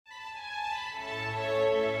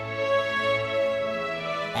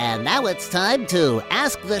And now it's time to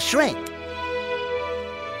Ask the Shrink.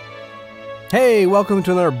 Hey, welcome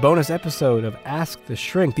to another bonus episode of Ask the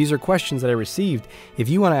Shrink. These are questions that I received. If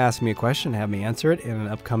you want to ask me a question and have me answer it in an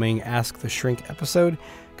upcoming Ask the Shrink episode,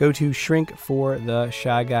 go to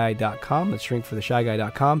shrinkfortheshyguy.com. That's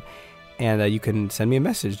shrinkfortheshyguy.com. And you can send me a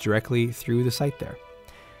message directly through the site there.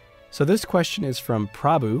 So this question is from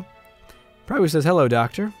Prabhu. Prabhu says, "Hello,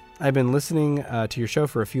 doctor. I've been listening to your show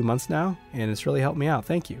for a few months now, and it's really helped me out.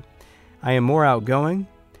 Thank you. I am more outgoing,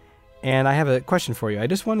 and I have a question for you. I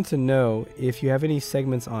just wanted to know if you have any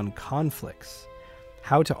segments on conflicts,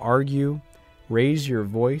 how to argue, raise your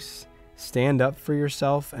voice, stand up for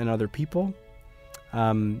yourself and other people,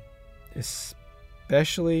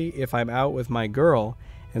 especially if I'm out with my girl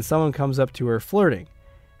and someone comes up to her flirting,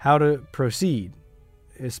 how to proceed,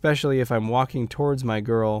 especially if I'm walking towards my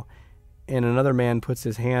girl and another man puts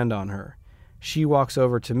his hand on her. She walks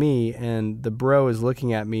over to me and the bro is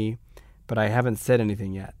looking at me, but I haven't said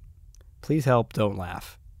anything yet. Please help, don't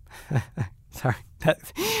laugh." Sorry, that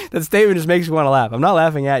statement just makes me want to laugh. I'm not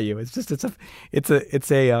laughing at you. It's just it's a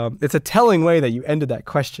telling way that you ended that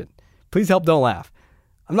question. Please help, don't laugh.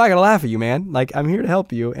 I'm not gonna laugh at you, man. Like, I'm here to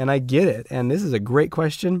help you, and I get it. And this is a great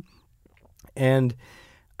question. And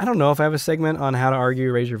I don't know if I have a segment on how to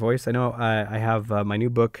argue, raise your voice. I know I have my new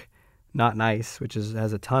book, Not Nice, which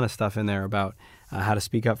has a ton of stuff in there about how to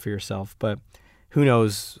speak up for yourself. But who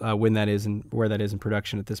knows when that is and where that is in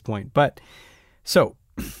production at this point. But so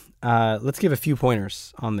let's give a few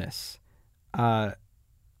pointers on this. Let's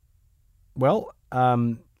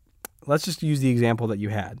just use the example that you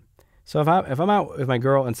had. So if I'm out with my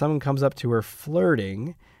girl and someone comes up to her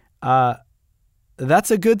flirting,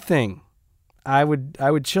 that's a good thing. I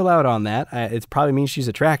would chill out on that. It probably means she's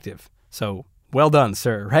attractive. So well done,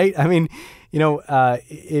 sir. Right? I mean,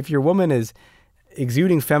 if your woman is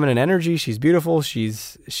exuding feminine energy, she's beautiful,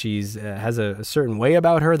 she's has a certain way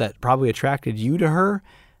about her that probably attracted you to her,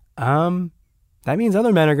 that means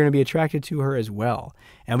other men are going to be attracted to her as well.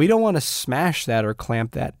 And we don't want to smash that or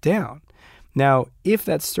clamp that down. Now, if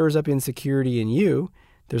that stirs up insecurity in you,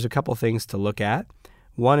 there's a couple things to look at.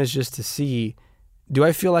 One is just to see, do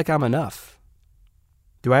I feel like I'm enough?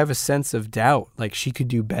 Do I have a sense of doubt, like she could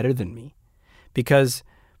do better than me? Because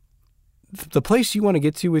the place you want to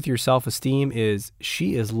get to with your self-esteem is,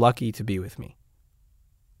 she is lucky to be with me.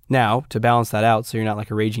 Now, to balance that out so you're not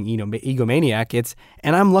like a raging egomaniac, it's,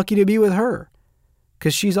 and I'm lucky to be with her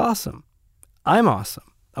because she's awesome. I'm awesome.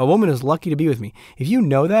 A woman is lucky to be with me. If you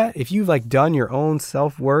know that, if you've like done your own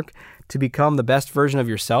self-work to become the best version of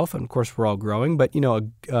yourself, and of course we're all growing, but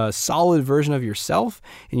a solid version of yourself,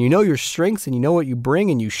 and you know your strengths and you know what you bring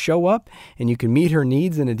and you show up and you can meet her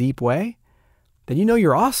needs in a deep way, then you know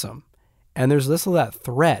you're awesome. And there's less of that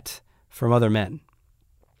threat from other men.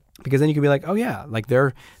 Because then you can be like, oh yeah, like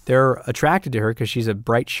they're attracted to her because she's a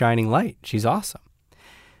bright, shining light. She's awesome.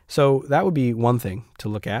 So that would be one thing to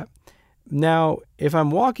look at. Now, if I'm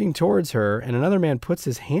walking towards her and another man puts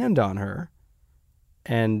his hand on her,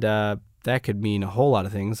 and that could mean a whole lot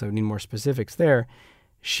of things, I need more specifics there,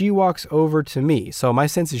 she walks over to me. So my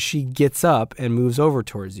sense is she gets up and moves over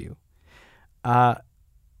towards you.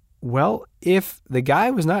 Well, if the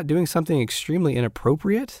guy was not doing something extremely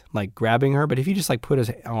inappropriate, like grabbing her, but if he just like put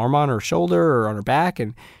his arm on her shoulder or on her back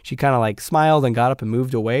and she kind of like smiled and got up and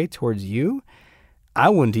moved away towards you, I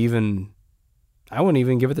wouldn't even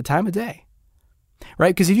give it the time of day.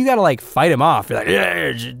 Right? Because if you got to like fight him off, you're like,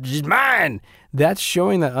 yeah, she's mine. That's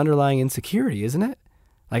showing that underlying insecurity, isn't it?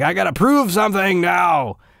 Like, I got to prove something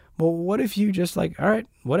now. Well, what if you just like, all right,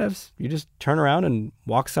 whatevs. You just turn around and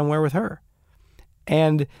walk somewhere with her.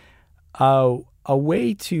 And a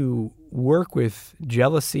way to work with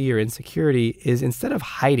jealousy or insecurity is, instead of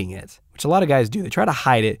hiding it, which a lot of guys do, they try to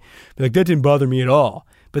hide it, be like, that didn't bother me at all.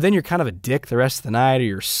 But then you're kind of a dick the rest of the night, or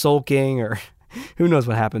you're sulking, or who knows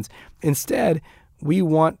what happens. Instead, we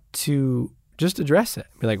want to just address it.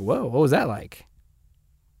 Be like, whoa, what was that like?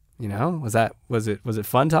 Was it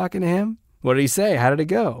fun talking to him? What did he say? How did it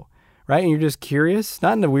go? Right? And you're just curious,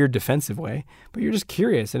 not in a weird defensive way, but you're just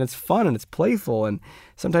curious, and it's fun and it's playful. And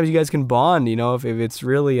sometimes you guys can bond, if it's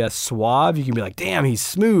really a suave, you can be like, damn, he's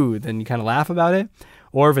smooth. And you kind of laugh about it.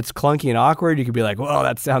 Or if it's clunky and awkward, you could be like, whoa,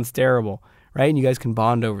 that sounds terrible. Right? And you guys can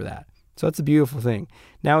bond over that. So that's a beautiful thing.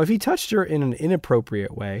 Now, if he touched her in an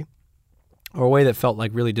inappropriate way, or a way that felt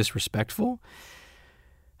like really disrespectful,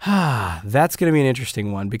 that's going to be an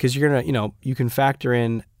interesting one, because you're going to, you can factor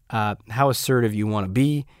in how assertive you want to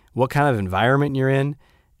be, what kind of environment you're in.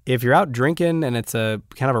 If you're out drinking and it's a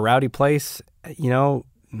kind of a rowdy place,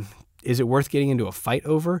 is it worth getting into a fight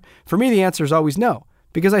over? For me, the answer is always no,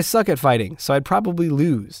 because I suck at fighting, so I'd probably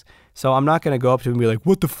lose. So I'm not going to go up to him and be like,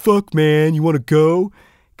 what the fuck, man? You want to go?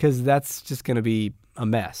 Because that's just going to be a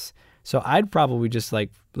mess. So I'd probably just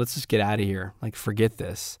like, let's just get out of here. Like, forget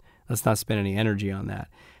this. Let's not spend any energy on that.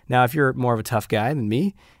 Now, if you're more of a tough guy than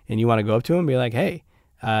me and you want to go up to him and be like, hey,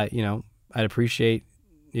 I'd appreciate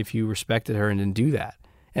if you respected her and didn't do that.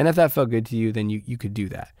 And if that felt good to you, then you could do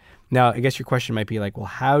that. Now, I guess your question might be like, well,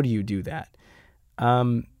 how do you do that?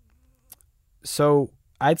 So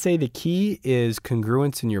I'd say the key is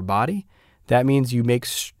congruence in your body. That means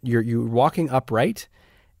you're walking upright.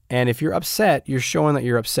 And if you're upset, you're showing that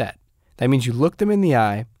you're upset. That means you look them in the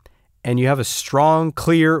eye and you have a strong,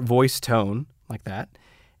 clear voice tone like that.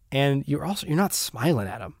 And you're not smiling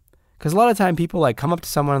at them. Because a lot of time people like come up to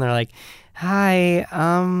someone and they're like, hi,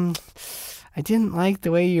 I didn't like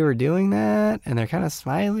the way you were doing that. And they're kind of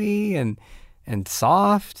smiley and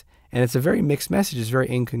soft. And it's a very mixed message. It's very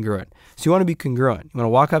incongruent. So you want to be congruent. You want to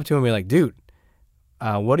walk up to him and be like, dude,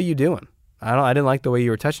 what are you doing? I didn't like the way you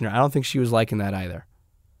were touching her. I don't think she was liking that either.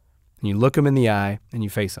 And you look him in the eye and you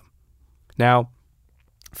face him. Now,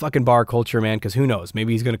 fucking bar culture, man, because who knows?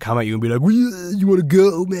 Maybe he's going to come at you and be like, you want to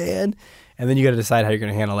go, man? And then you got to decide how you're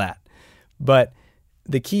going to handle that. But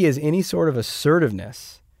the key is any sort of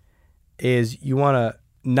assertiveness is you want to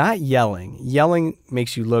not yelling. Yelling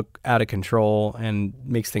makes you look out of control and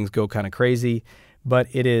makes things go kind of crazy. But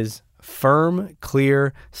it is firm,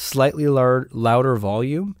 clear, slightly louder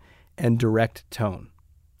volume and direct tone.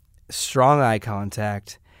 Strong eye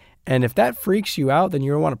contact. And if that freaks you out, then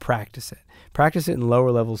you're going to want to practice it. Practice it in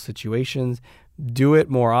lower level situations. Do it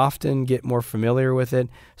more often. Get more familiar with it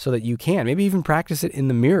so that you can. Maybe even practice it in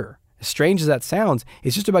the mirror. As strange as that sounds,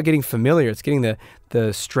 it's just about getting familiar. It's getting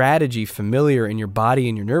the strategy familiar in your body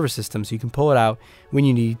and your nervous system so you can pull it out when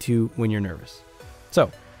you need to when you're nervous.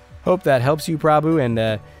 So, hope that helps you, Prabhu. And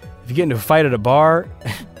if you get into a fight at a bar,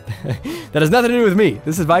 that has nothing to do with me.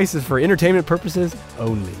 This advice is for entertainment purposes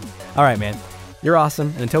only. All right, man. You're awesome.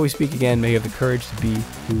 And until we speak again, may you have the courage to be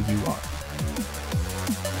who you are.